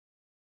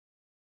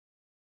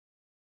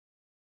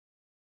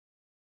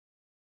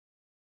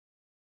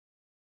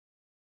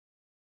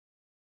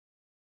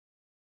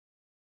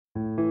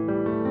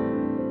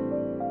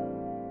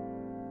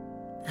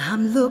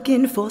I'm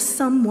looking for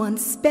someone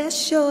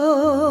special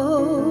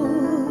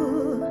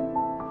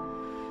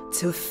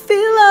to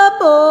fill up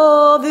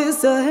all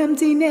this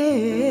emptiness.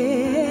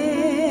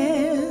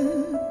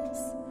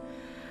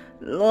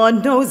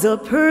 Lord knows a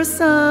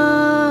person's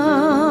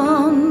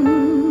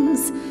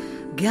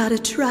gotta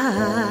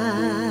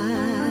try.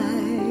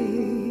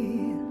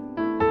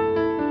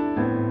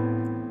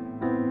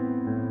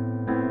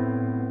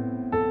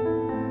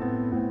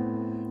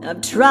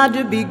 I've tried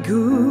to be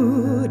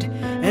good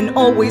and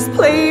always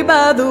play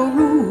by the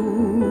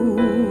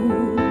rules,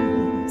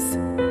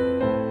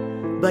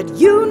 but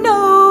you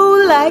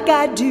know, like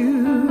I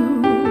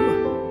do,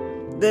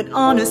 that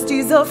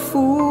honesty's a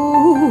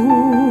fool.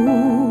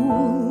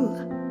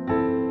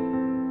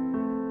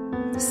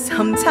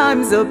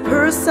 Sometimes a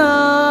person's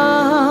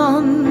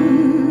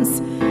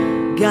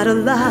gotta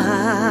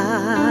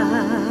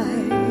lie.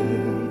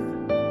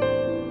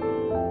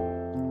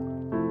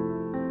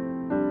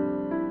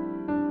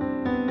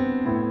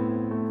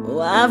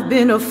 I've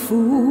been a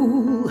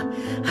fool.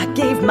 I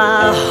gave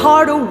my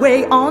heart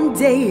away on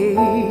dates.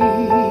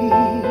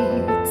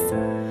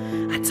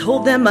 I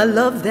told them I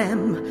love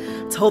them,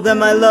 told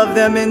them I love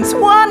them in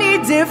 20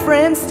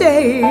 different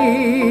states.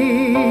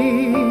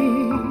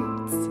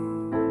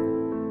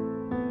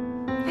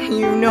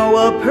 You know,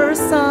 a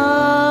person's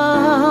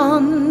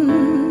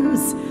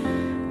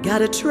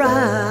gotta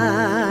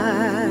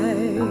try.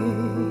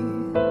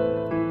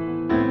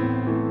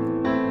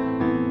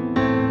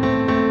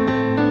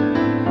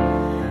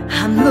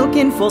 I'm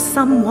looking for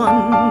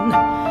someone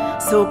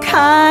so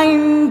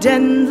kind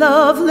and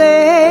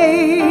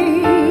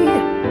lovely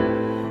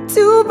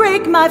to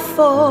break my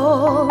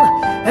fall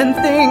and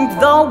think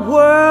the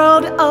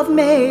world of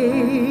me.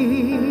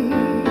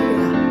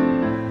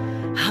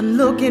 I'm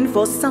looking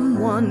for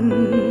someone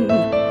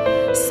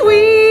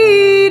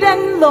sweet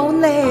and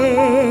lonely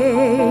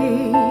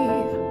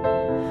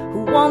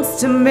who wants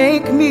to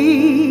make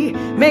me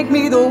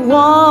the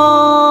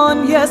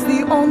one, yes,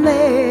 the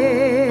only.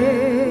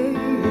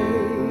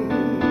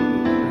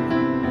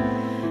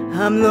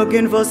 I'm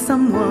looking for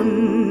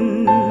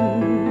someone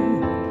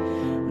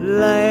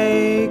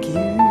like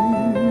you.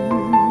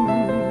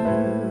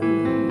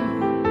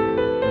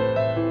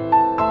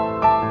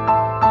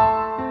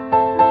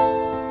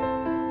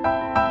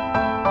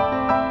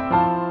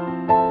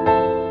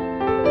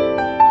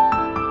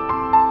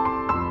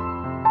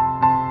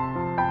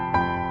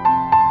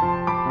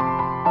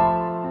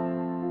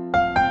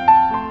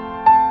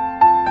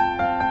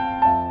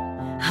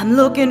 I'm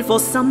looking for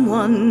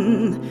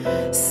someone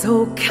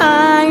so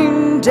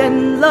kind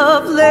and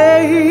lovely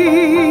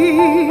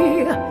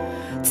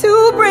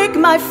to break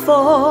my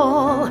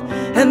fall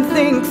and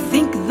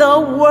think the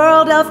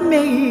world of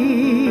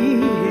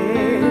me.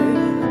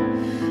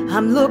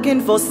 I'm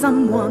looking for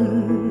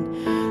someone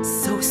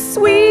so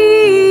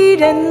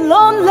sweet and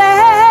lonely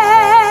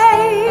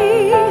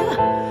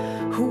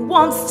who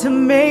wants to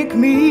make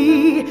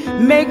me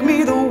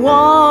the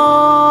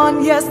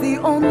one, yes, the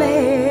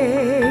only.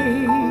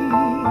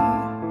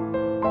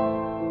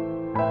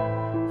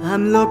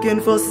 I'm looking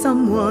for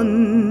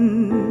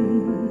someone